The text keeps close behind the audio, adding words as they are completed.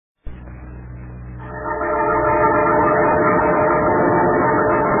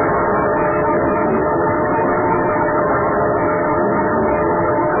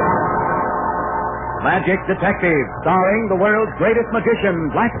Magic Detective, starring the world's greatest magician,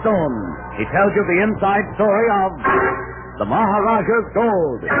 Blackstone. He tells you the inside story of the Maharajah's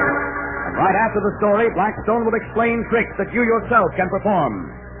gold. And right after the story, Blackstone will explain tricks that you yourself can perform.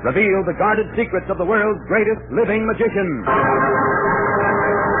 Reveal the guarded secrets of the world's greatest living magician.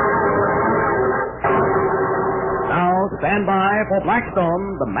 Now, stand by for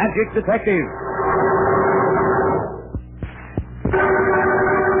Blackstone, the Magic Detective.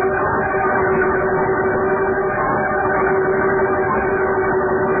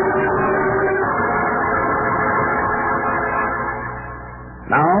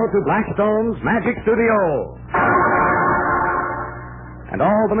 Now to Blackstone's Magic Studio. And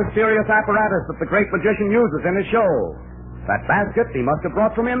all the mysterious apparatus that the great magician uses in his show. That basket he must have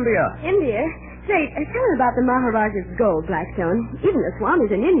brought from India. India? Say, tell me about the Maharajah's gold, Blackstone. Even the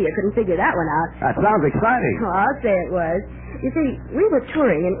swamis in India couldn't figure that one out. That sounds exciting. Oh, I'll say it was. You see, we were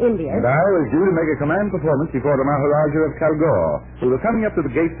touring in India. And I was due to make a command performance before the Maharajah of Kalgore. We were coming up to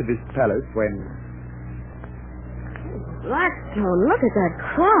the gates of his palace when... Blackstone, look at that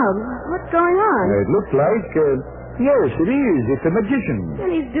crowd. What's going on? It looked like... yes, it is. It's a magician. And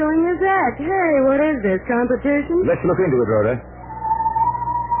he's doing his act. Hey, what is this, competition? Let's look into it, Rhoda.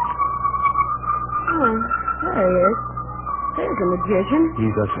 Oh, there he is. There's a magician.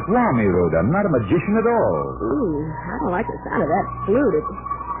 He's a swami, Rhoda, not a magician at all. Ooh, I don't like the sound of that flute. It's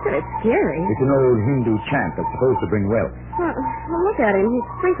kind of scary. It's an old Hindu chant that's supposed to bring wealth. Well, look at him. He's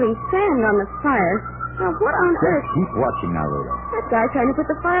sprinkling sand on the fire. Now, what on Just earth? keep watching now, Rhoda. That guy's trying to put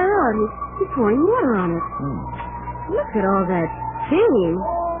the fire out. He's pouring water on it. Look at all that steam.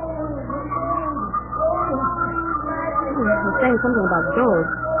 He's saying something about gold.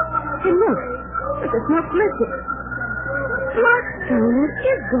 Hey, look. Look, the smoke lifted. Blackstone, it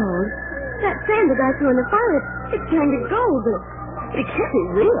is gold. That sand the guy threw in the fire, it turned to gold, but it can't be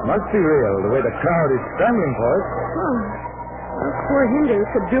real. Must be real, the way the crowd is scrambling for it. Oh, those poor Hindus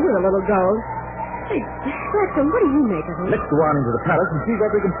could do with a little gold. Hey, Blackstone, what do you make of it? Let's go on into the palace and see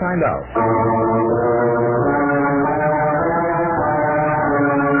what we can find out.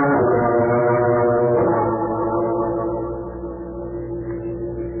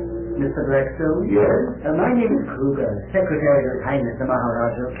 Mr. Blackstone? Yes? My name is Kruger, Secretary of His Highness the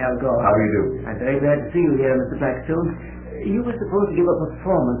Maharajah of Kalgore. How do you do? I'm very glad to see you here, Mr. Blackstone. You were supposed to give a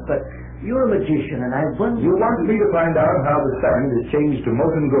performance, but you're a magician, and I wonder... You want me to find out how the sand is changed to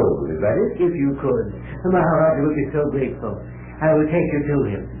molten gold, is that it? If you could. The Maharajah would be so grateful. I will take you to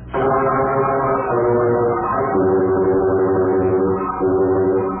him.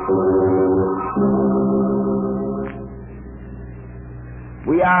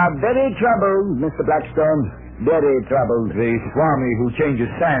 We are very troubled, Mr. Blackstone. Very troubled. The swami who changes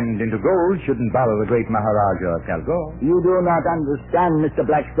sand into gold shouldn't bother the great Maharajah of Kalgore. You do not understand, Mr.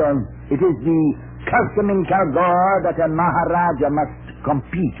 Blackstone. It is the custom in Kalgore that a Maharaja must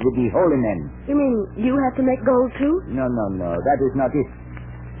compete with the holy men. You mean you have to make gold, too? No. That is not it.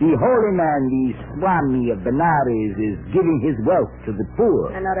 The holy man, the Swami of Benares, is giving his wealth to the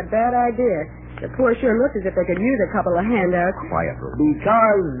poor. And not a bad idea. The poor sure look as if they could use a couple of handouts. Quiet, Rhoda.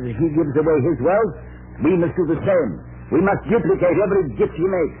 Because he gives away his wealth, we must do the same. We must duplicate every gift he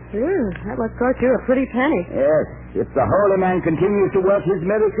makes. That must cost you a pretty penny. Yes. If the holy man continues to work his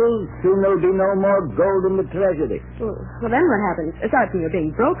miracles, soon there'll be no more gold in the treasury. Well, then what happens? Aside from your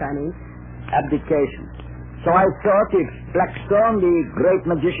being broke, I mean. Abdication. So I thought if Blackstone, the great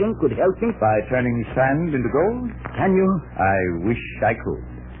magician, could help me. By turning sand into gold? Can you? I wish I could.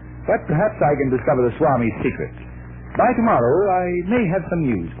 But perhaps I can discover the Swami's secret. By tomorrow, I may have some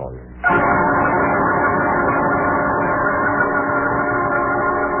news for you.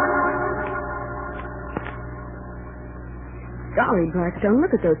 Golly, Blackstone,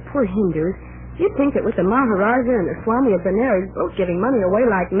 look at those poor Hindus. You'd think that with the Maharajah and the Swami of Benares both giving money away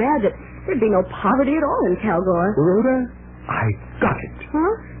like mad, that there'd be no poverty at all in Kalgore. Rhoda, I got it.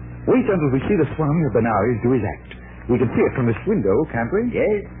 Huh? Wait until we see the Swami of Benares do his act. We can see it from this window, can't we?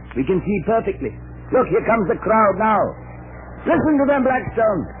 Yes, we can see perfectly. Look, here comes the crowd now. Listen to them,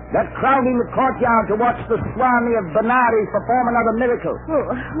 Blackstone. That crowd in the courtyard to watch the Swami of Benares perform another miracle.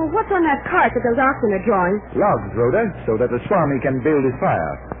 Well, what's on that cart that those oxen are drawing? Logs, Rhoda, so that the Swami can build his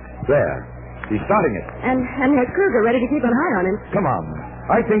fire. There. He's starting it. And there's Kruger ready to keep an eye on him. Come on.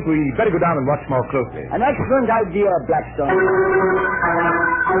 I think we better go down and watch more closely. An excellent idea, Blackstone.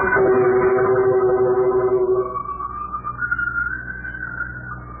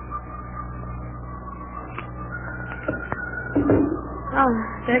 Oh,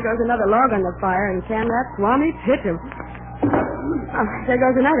 there goes another log on the fire, and can that Swami pitch him? Oh, there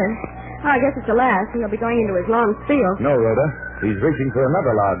goes another. Oh, I guess it's the last. He'll be going into his long spiel. No, Rhoda. He's reaching for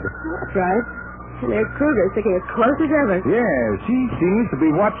another log. That's right. And there's Kruger sticking as close as ever. Yes, he seems to be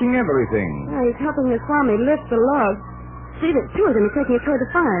watching everything. He's helping the Swami lift the log. See, there's two of them. He's taking it toward the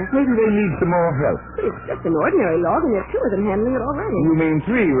fire. Maybe they need some more help. But it's just an ordinary log, and there's two of them handling it already. You mean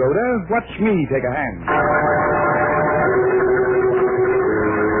three, Rhoda? Watch me take a hand.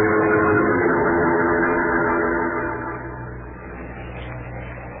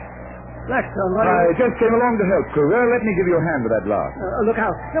 Blackstone, I just came along to help, Kruger. Let me give you a hand with that log. Look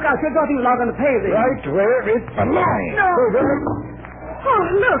out. Look out. You're dropping the log on the paving. Right where it belongs. No. Kruger. Oh,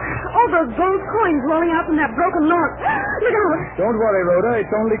 look. All those gold coins rolling out from that broken log. Look out. Don't worry, Rhoda. It's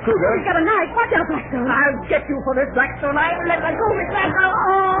only Kruger. He's got a knife. Watch out, Blackstone. I'll get you for this, Blackstone. I'll let go of it, Blackstone.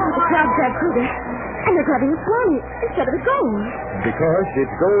 Oh! The crowd grabbed Kruger. And they're grabbing the Swami instead of the gold. Because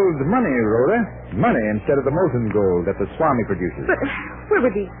it's gold money, Rhoda. Money instead of the molten gold that the Swami produces. But where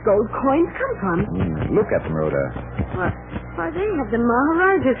would these gold coins come from? Look at them, Rhoda. Why, they have the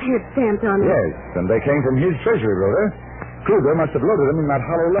Maharajah's head stamped on them. Yes, and they came from his treasury, Rhoda. Kruger must have loaded them in that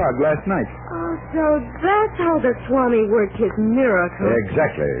hollow log last night. Oh, so that's how the Swami worked his miracle.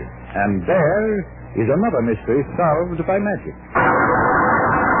 Exactly. And there is another mystery solved by magic.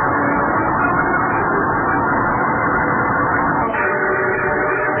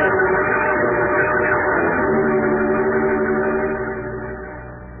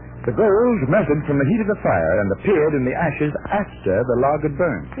 The gold melted from the heat of the fire and appeared in the ashes after the log had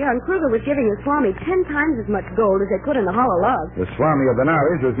burned. Yeah, and Kruger was giving the Swami 10 times as much gold as they put in the hollow log. The Swami of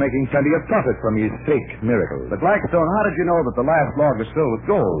Benares was making plenty of profit from his fake miracle. But Blackstone, how did you know that the last log was filled with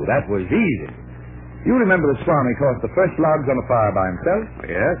gold? That was easy. You remember the Swami tossed the first logs on the fire by himself?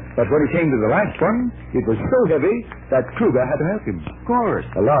 Yes. But when he came to the last one, it was so heavy that Kruger had to help him. Of course.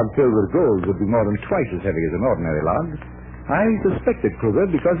 A log filled with gold would be more than twice as heavy as an ordinary log. I suspected Kruger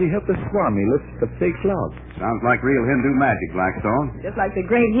because he helped the Swami lift the fake log. Sounds like real Hindu magic, Blackstone. Just like the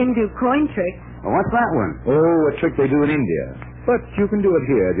great Hindu coin trick. Well, what's that one? Oh, a trick they do in India. But you can do it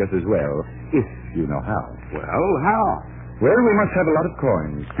here just as well, if you know how. Well, how? Well, we must have a lot of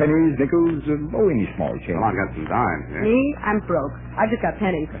coins. Pennies, nickels, any small change. Well, I've got some dimes here. Me? I'm broke. I've just got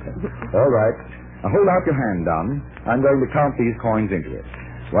pennies. All right. Now hold out your hand, Don. I'm going to count these coins into it.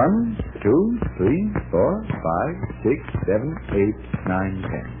 1, 2, 3, 4, 5, 6, 7, 8,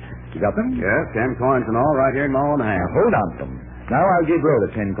 9, 10. You got them? Yes, 10 coins and all right here in my own hand. Now hold on to them. Now I'll give Rhoda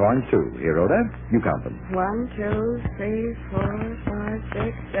 10 coins, too. Here, Rhoda, you count them. 1, 2, 3, 4, 5,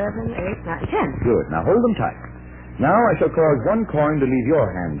 6, 7, 8, 9, 10. Good. Now hold them tight. Now I shall cause one coin to leave your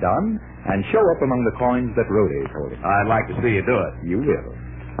hand, Don, and show up among the coins that Rhoda is holding. I'd like to see you do it. You will.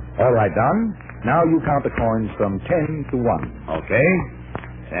 All right, Don. Now you count the coins from 10 to 1. Okay.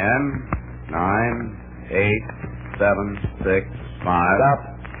 10, 9, 8, 7, 6, 5. Stop.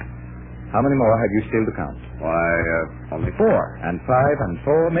 How many more have you still to count? Why, only 4. And 5 and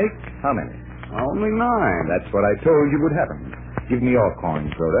 4 make how many? Only 9. That's what I told you would happen. Give me your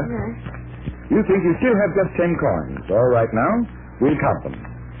coins, Rhoda. You think you still have just 10 coins. All right now, we'll count them.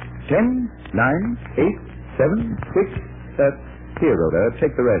 10, 9, 8, 7, 6. Here, Rhoda,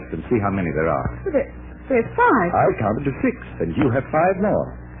 take the rest and see how many there are. There's 5. I counted to 6, and you have 5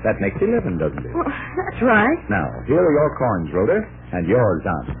 more. That makes 11, doesn't it? Well, that's right. Now, here are your coins, Rhoda, and yours,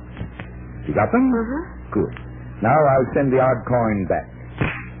 Don. You got them? Uh-huh. Good. Now I'll send the odd coin back.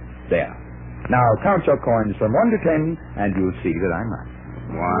 There. Now count your coins from 1 to 10, and you'll see that I'm right.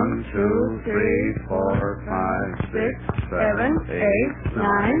 1, 2, 3, 4, 5, 6, 7, 8,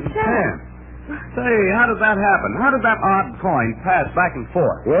 9, 10. Say, how did that happen? How did that odd coin pass back and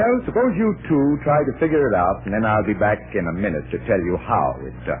forth? Well, suppose you two try to figure it out, and then I'll be back in a minute to tell you how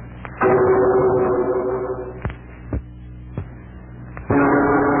it's done.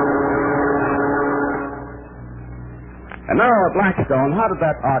 And now, Blackstone, how did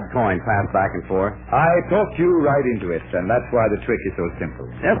that odd coin pass back and forth? I talked you right into it, and that's why the trick is so simple.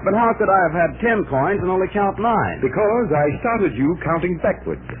 Yes, but how could I have had 10 coins and only count 9? Because I started you counting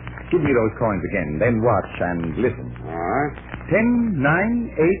backwards. Give me those coins again, then watch and listen. All right. 10, 9,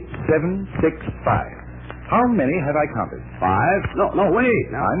 8, 7, 6, 5. How many have I counted? 5? No, wait.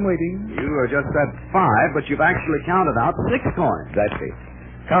 Now, I'm waiting. you just said 5, but you've actually counted out 6 coins. That's it.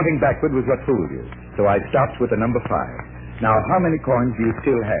 Counting backward was what fooled you. So I stopped with the number 5. Now, how many coins do you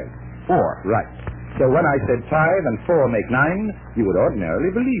still have? 4. Right. So when I said 5 and 4 make 9, you would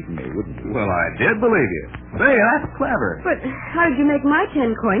ordinarily believe me, wouldn't you? Well, I did believe you. Say, that's clever. But how did you make my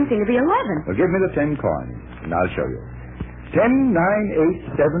 10 coins seem to be 11? Well, give me the 10 coins, and I'll show you. 10, 9,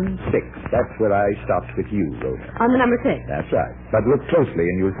 8, 7, 6. That's where I stopped with you, Rhoda. On the number 6. That's right. But look closely,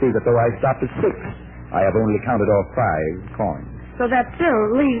 and you'll see that though I stopped at 6, I have only counted off 5 coins. So that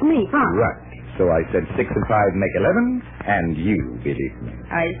still leaves me 5. Right. So I said 6 and 5 make 11, and you believed me.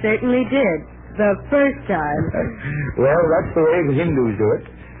 I certainly did. The first time. Well, that's the way the Hindus do it.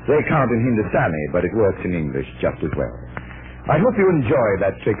 They count in Hindustani, but it works in English just as well. I hope you enjoyed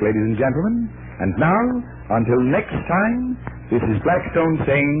that trick, ladies and gentlemen. And now, until next time, this is Blackstone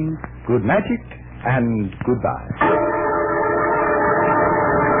saying good magic and goodbye.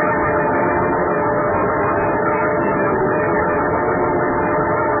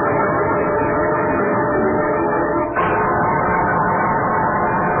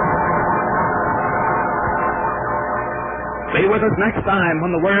 Be with us next time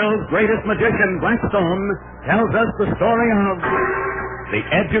when the world's greatest magician, Blackstone, tells us the story of the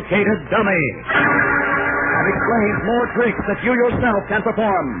Educated Dummy and explains more tricks that you yourself can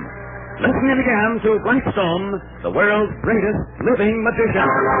perform. Listen in again to Blackstone, the world's greatest living magician.